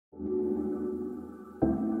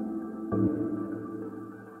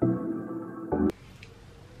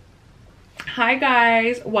Hi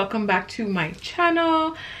guys, welcome back to my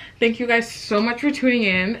channel. Thank you guys so much for tuning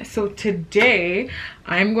in. So today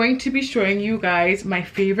I'm going to be showing you guys my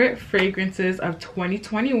favorite fragrances of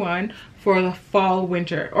 2021 for the fall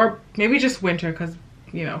winter, or maybe just winter because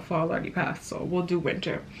you know fall already passed, so we'll do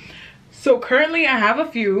winter. So currently I have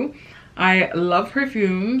a few. I love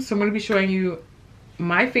perfumes, so I'm going to be showing you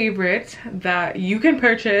my favorite that you can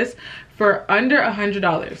purchase for under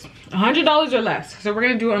 $100 or less. So we're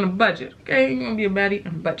gonna do it on a budget, okay? You're gonna be a baddie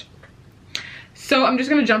on a budget. So I'm just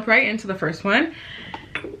gonna jump right into the first one,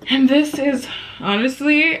 and this is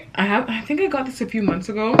honestly I think I got this a few months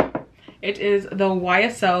ago. It is the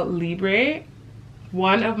YSL Libre,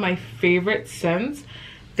 one of my favorite scents.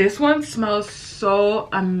 This one smells so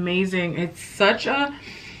amazing. It's such a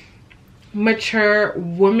mature,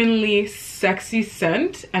 womanly, sexy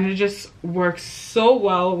scent, and it just works so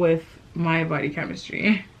well with my body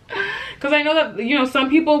chemistry. Because I know that, you know, some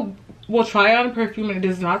people will try on a perfume and it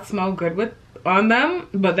does not smell good on them,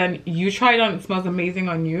 but then you try it on, it smells amazing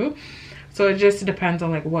on you. So it just depends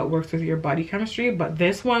on like what works with your body chemistry, but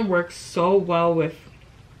this one works so well with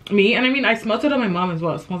me. And I mean, I smelled it on my mom as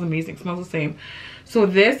well. It smells amazing, it smells the same. So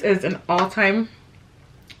this is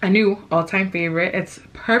a new all-time favorite. It's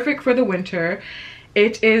perfect for the winter.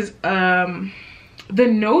 It is the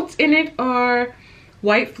notes in it are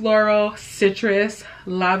white floral, citrus,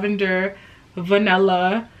 lavender,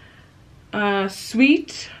 vanilla,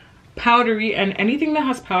 sweet, powdery, and anything that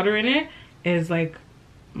has powder in it is like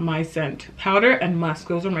my scent. Powder and musk,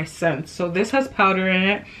 those are my scents. So this has powder in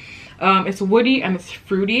it. It's woody and it's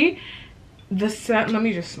fruity. The scent, let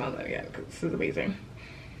me just smell that again because this is amazing.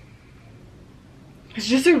 It's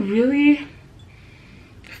just a really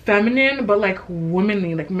feminine but like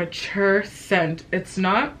womanly, like mature scent. It's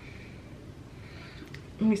not,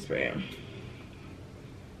 let me spray it.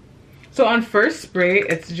 So on first spray,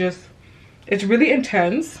 it's really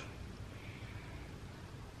intense.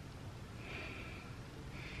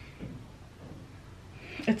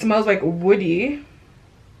 It smells like woody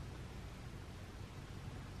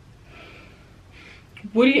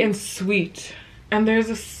and sweet, and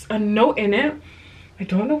there's a note in it. I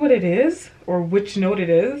don't know what it is or which note it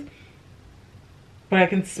is, but I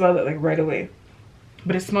can smell it like right away.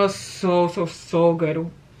 But it smells so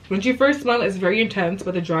good. When you first smell it, it's very intense,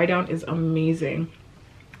 but the dry down is amazing.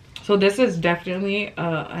 So this is definitely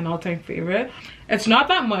an all-time favorite. It's not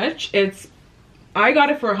that much. I got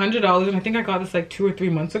it for $100, and I think I got this like 2 or 3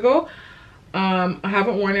 months ago. I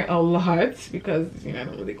haven't worn it a lot because, you know, I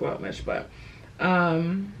don't really go out much, but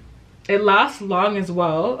it lasts long as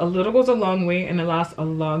well. A little goes a long way, and it lasts a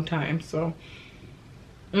long time. So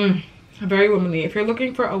very womanly. If you're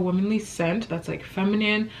looking for a womanly scent that's like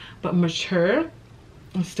feminine but mature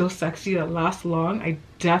and still sexy, that lasts long, I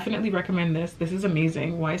definitely recommend this. This is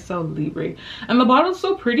amazing. YSL Libre, and the bottle's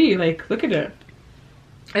so pretty. Like, look at it.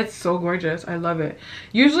 It's so gorgeous. I love it.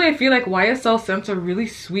 Usually I feel like YSL scents are really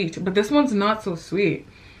sweet, but this one's not so sweet.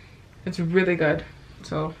 It's really good.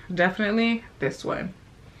 So definitely this one.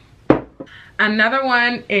 Another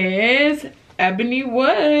one is Ebony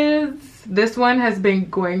Woods. This one has been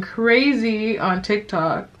going crazy on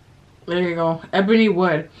TikTok. There you go, Ebony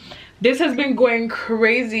Wood. This has been going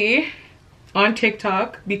crazy on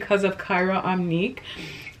TikTok because of Kyra Omnique.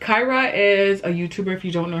 Kyra is a YouTuber. If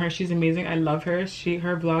you don't know her, she's amazing. I love her. Her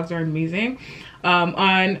vlogs are amazing.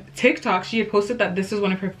 On TikTok, she had posted that this is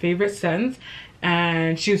one of her favorite scents,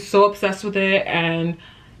 and she was so obsessed with it. And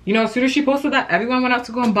you know, as soon as she posted that, everyone went out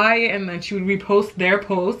to go and buy it, and then she would repost their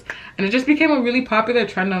posts, and it just became a really popular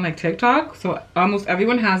trend on like TikTok. So almost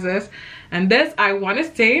everyone has this, and this, I want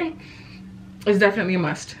to say, is definitely a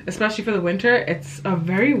must, especially for the winter. It's a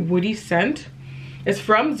very woody scent. It's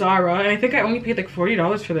from Zara, and I think I only paid like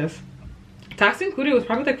 $40 for this. Tax included, it was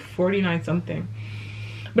probably like 49 something.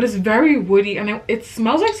 But it's very woody, and it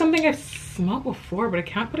smells like something I've smelled before, but I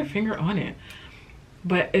can't put a finger on it.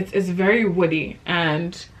 But it's very woody,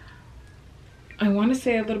 and I want to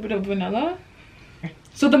say a little bit of vanilla.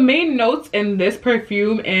 So the main notes in this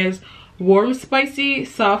perfume is warm spicy,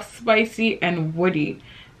 soft spicy, and woody.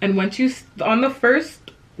 And once you, on the first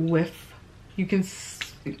whiff, you can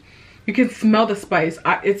smell the spice.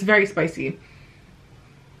 It's very spicy.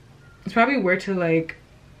 It's probably weird to like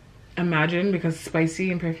imagine because spicy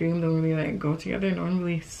and perfume don't really like go together. No one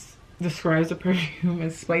really describes a perfume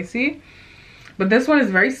as spicy. But this one is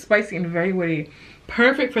very spicy and very woody.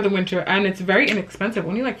 Perfect for the winter, and it's very inexpensive,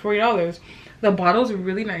 only like $40. The bottle's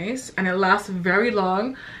really nice, and it lasts very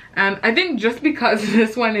long. And I think just because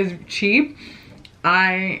this one is cheap,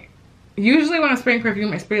 I usually when I'm spraying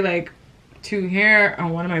perfume, I spray like to here on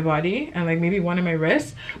one of my body and like maybe one of my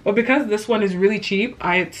wrists, but because this one is really cheap,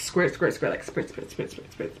 I squirt like spritz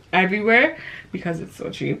everywhere because it's so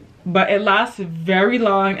cheap. But it lasts very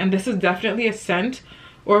long, and this is definitely a scent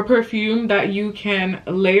or a perfume that you can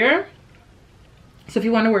layer. So if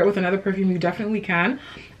you want to wear it with another perfume, you definitely can.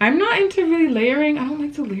 I'm not into really layering. I don't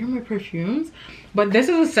like to layer my perfumes, but this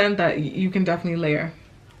is a scent that you can definitely layer.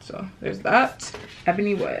 So there's that.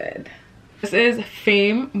 Ebony Wood. This is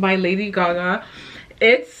Fame by Lady Gaga.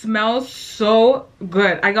 It smells so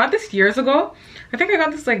good. I got this years ago. I think I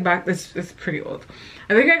got this like back, this is pretty old.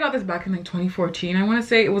 I think I got this back in like 2014. I want to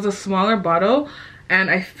say it was a smaller bottle, and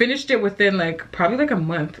I finished it within like probably like a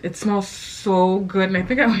month. It smells so good, and I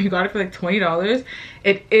think I only got it for like $20.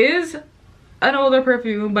 It is an older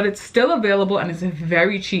perfume, but it's still available and it's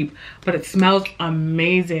very cheap, but it smells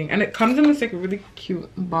amazing. And it comes in this like really cute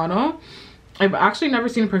bottle. I've actually never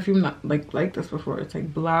seen a perfume that like this before. It's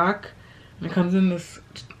like black, and it comes in this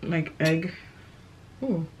like egg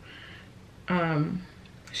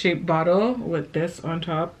shaped bottle with this on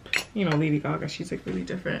top. You know, Lady Gaga, she's like really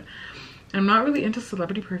different. I'm not really into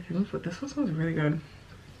celebrity perfumes, but this one smells really good.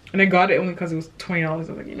 And I got it only because it was $20. I was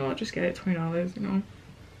like, you know what, just get it, $20, you know.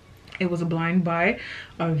 It was a blind buy,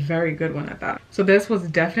 a very good one at that. So this was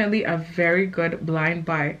definitely a very good blind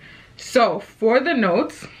buy. So for the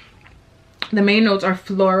notes, the main notes are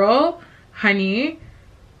floral, honey,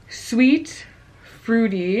 sweet,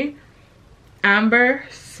 fruity, amber,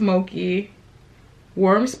 smoky,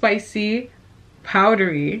 warm, spicy,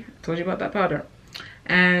 powdery. I told you about that powder.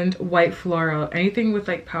 And white floral. Anything with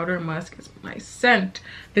like powder and musk is my scent.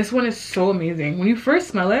 This one is so amazing. When you first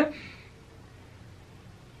smell it,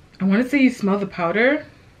 I want to say you smell the powder.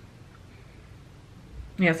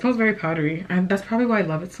 Yeah, it smells very powdery, and that's probably why I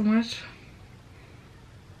love it so much.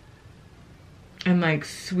 And like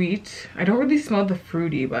sweet. I don't really smell the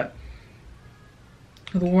fruity, but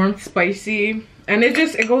the warm, spicy, and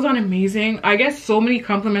it goes on amazing. I get so many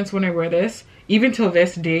compliments when I wear this, even till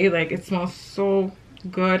this day. Like, it smells so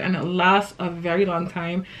good and it lasts a very long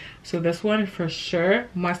time. So this one for sure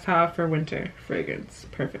must have for winter fragrance.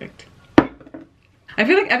 Perfect. I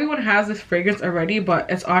feel like everyone has this fragrance already, but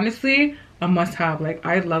it's honestly a must-have. Like,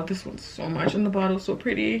 I love this one so much, and the bottle's so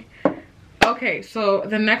pretty. Okay, so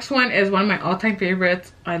the next one is one of my all-time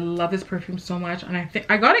favorites. I love this perfume so much, and I think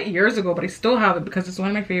I got it years ago, but I still have it because it's one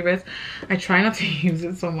of my favorites. I try not to use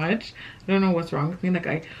it so much. I don't know what's wrong with me.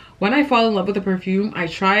 Like, when I fall in love with a perfume, I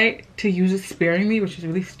try to use it sparingly, which is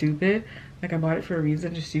really stupid. Like, I bought it for a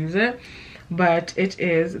reason, just use it. But it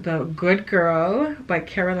is the Good Girl by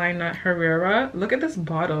Carolina Herrera. Look at this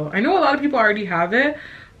bottle. I know a lot of people already have it,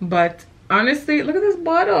 but honestly, look at this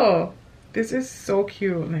bottle. This is so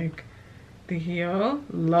cute. Like, the heel,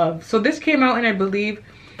 love. So this came out in, I believe,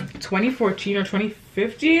 2014 or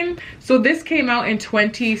 2015. So this came out in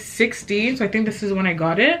 2016. So I think this is when I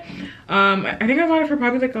got it. I think I got it for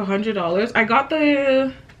probably like $100. I got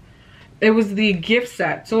it was the gift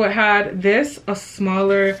set. So it had this, a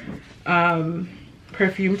smaller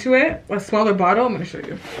perfume to it, a smaller bottle. I'm gonna show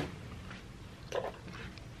you.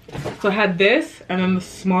 So it had this and then the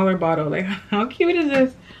smaller bottle. Like, how cute is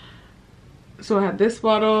this? So I had this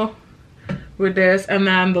bottle with this, and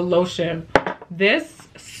then the lotion. This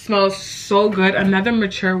smells so good. Another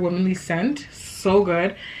mature womanly scent, so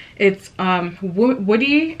good. It's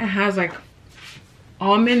woody. It has like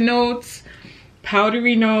almond notes,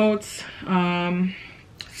 powdery notes,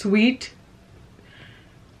 sweet,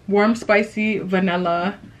 warm, spicy,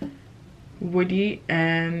 vanilla, woody,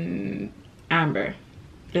 and amber.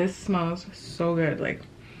 This smells so good. Like,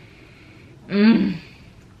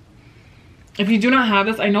 if you do not have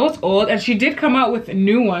this, I know it's old, and she did come out with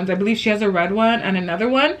new ones. I believe she has a red one and another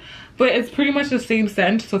one, but it's pretty much the same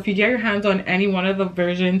scent. So if you get your hands on any one of the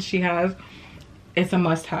versions she has, it's a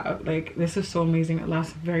must-have. Like, this is so amazing. It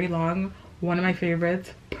lasts very long. One of my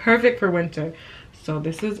favorites. Perfect for winter. So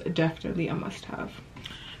this is definitely a must-have.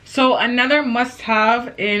 So another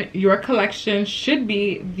must-have in your collection should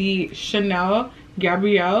be the Chanel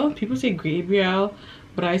Gabrielle. People say Gabrielle,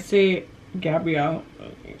 but I say Gabrielle.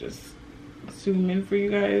 Let me just zoom in for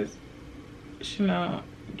you guys. Chanel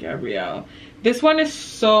Gabrielle. This one is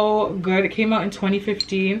so good. It came out in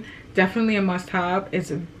 2015. Definitely a must-have.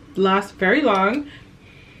 It lasts very long.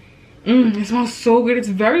 It smells so good. It's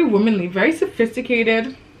very womanly, very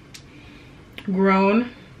sophisticated, grown,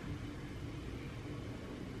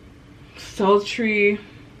 sultry.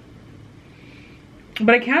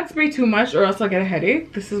 But I can't spray too much or else I'll get a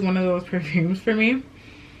headache. This is one of those perfumes for me.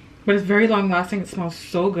 But it's very long lasting. It smells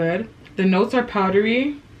so good. The notes are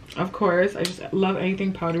powdery, of course. I just love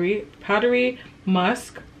anything powdery. Powdery,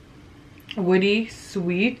 musk, woody,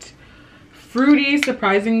 sweet, Fruity,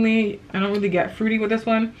 surprisingly, I don't really get fruity with this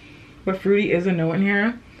one, but fruity is a note in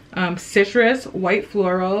here. Citrus, white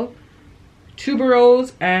floral,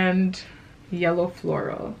 tuberose, and yellow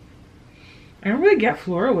floral. I don't really get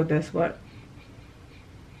floral with this, but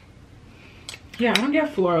yeah, I don't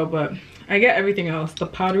get floral, but I get everything else. The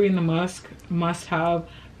powdery and the musk, must have,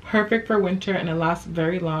 perfect for winter, and it lasts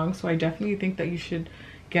very long. So I definitely think that you should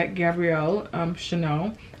get Gabrielle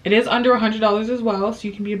Chanel. It is under $100 as well, so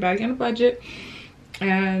you can be a baddie on a budget.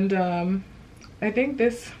 And I think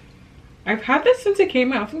this, I've had this since it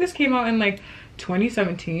came out. I think this came out in like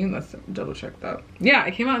 2017. Let's double check that. Yeah,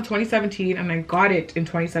 it came out in 2017 and I got it in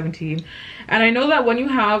 2017. And I know that when you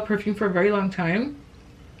have perfume for a very long time,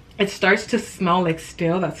 it starts to smell like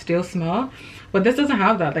stale, that stale smell. But this doesn't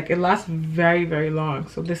have that. Like, it lasts very, very long.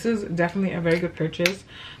 So this is definitely a very good purchase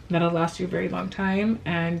that'll last you a very long time.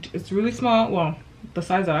 And it's really small. Well, the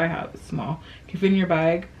size that I have is small. You can fit in your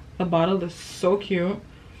bag. The bottle is so cute.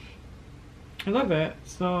 I love it.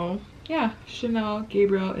 So yeah, Chanel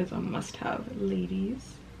Gabrielle is a must-have,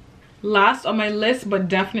 ladies. Last on my list, but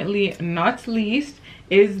definitely not least,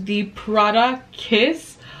 is the Prada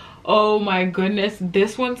Kiss. Oh my goodness,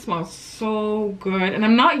 this one smells so good. And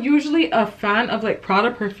I'm not usually a fan of like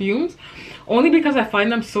Prada perfumes, only because I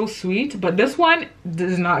find them so sweet, but this one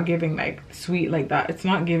is not giving like sweet like that. It's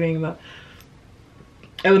not giving the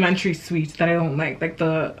elementary sweets that I don't like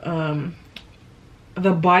the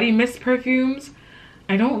body mist perfumes.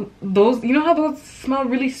 I don't, those, you know how those smell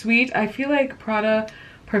really sweet? I feel like Prada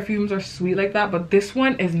perfumes are sweet like that, but this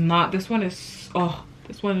one is not. This one is, oh,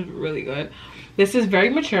 this one is really good. This is very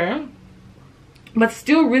mature, but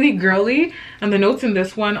still really girly. And the notes in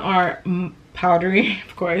this one are powdery,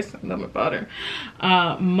 of course. I love my powder.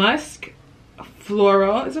 Musk,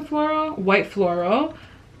 floral, is it floral? White floral,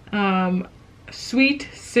 sweet,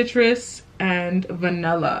 citrus, and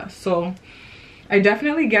vanilla. So I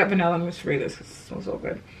definitely get vanilla. I'm gonna spray this. It smells so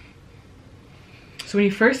good. So when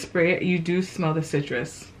you first spray it, you do smell the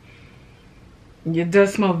citrus. It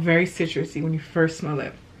does smell very citrusy when you first smell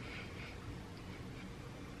it.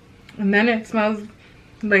 And then it smells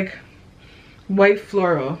like white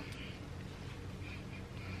floral.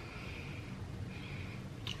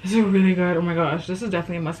 This is really good. Oh my gosh, this is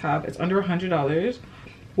definitely a must-have. It's under $100.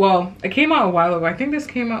 Well, it came out a while ago. I think this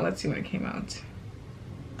came out, let's see when it came out.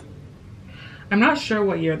 I'm not sure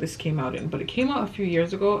what year this came out in, but it came out a few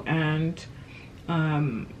years ago, and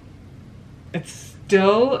it's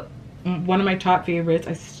still one of my top favorites.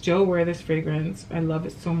 I still wear this fragrance. I love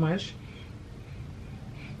it so much.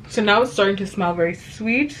 So now it's starting to smell very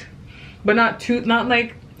sweet, but not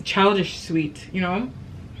like childish sweet, you know?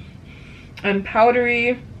 And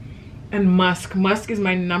powdery and musk. Musk is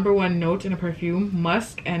my #1 note in a perfume.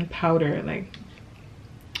 Musk and powder, like,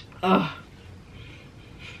 ugh.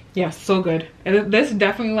 Yeah, so good. And this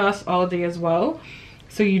definitely lasts all day as well.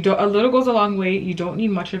 So you don't, a little goes a long way. You don't need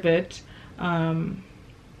much of it.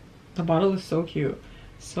 The bottle is so cute.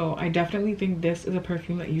 So I definitely think this is a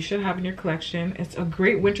perfume that you should have in your collection. It's a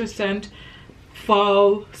great winter scent,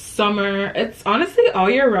 fall, summer. It's honestly all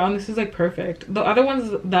year round. This is like perfect. The other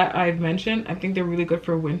ones that I've mentioned, I think they're really good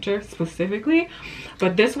for winter specifically,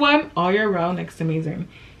 but this one all year round, like, it's amazing.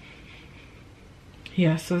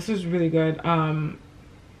 Yeah, so this is really good.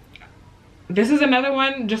 This is another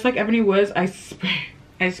one, just like Ebony Woods. I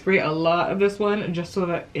spray a lot of this one just so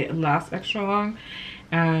that it lasts extra long.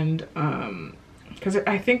 And because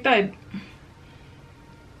I think that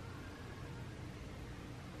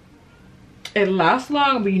it lasts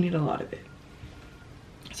long, but you need a lot of it.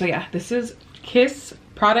 So yeah, this is Kiss,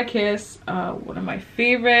 Prada Kiss, one of my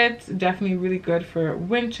favorites. Definitely really good for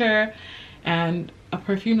winter, and a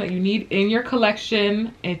perfume that you need in your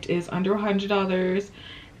collection. It is under $100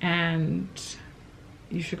 and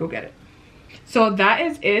you should go get it. So that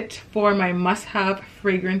is it for my must-have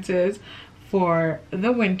fragrances for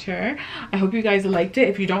the winter. I hope you guys liked it.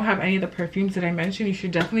 If you don't have any of the perfumes that I mentioned, you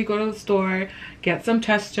should definitely go to the store, get some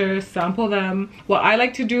testers, sample them. What I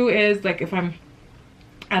like to do is, like, if I'm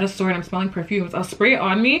at a store and I'm smelling perfumes, I'll spray it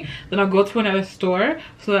on me, then I'll go to another store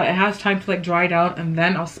so that it has time to like dry down, and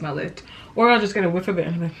then I'll smell it. Or I'll just get a whiff of it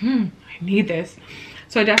and I'm like, I need this.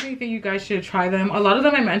 So I definitely think you guys should try them. A lot of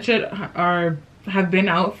them I mentioned have been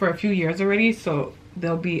out for a few years already, so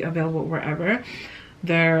they'll be available wherever.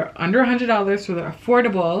 They're under $100, so they're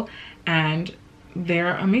affordable and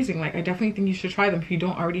they're amazing. Like, I definitely think you should try them if you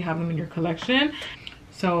don't already have them in your collection.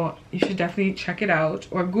 So you should definitely check it out,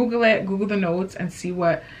 or Google it, Google the notes, and see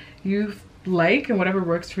what you like and whatever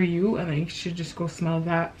works for you, and then you should just go smell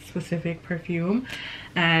that specific perfume.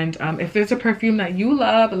 And if there's a perfume that you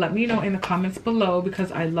love, let me know in the comments below,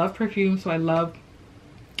 because I love perfume, so I love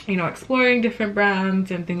you know, exploring different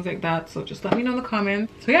brands and things like that. So just let me know in the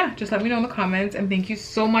comments. So yeah, just let me know in the comments, and thank you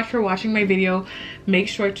so much for watching my video. Make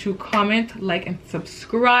sure to comment, like, and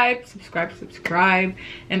subscribe,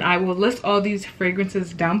 and I will list all these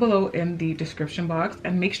fragrances down below in the description box.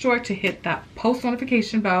 And make sure to hit that post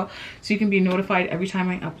notification bell so you can be notified every time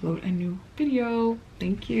I upload a new video.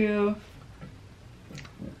 Thank you.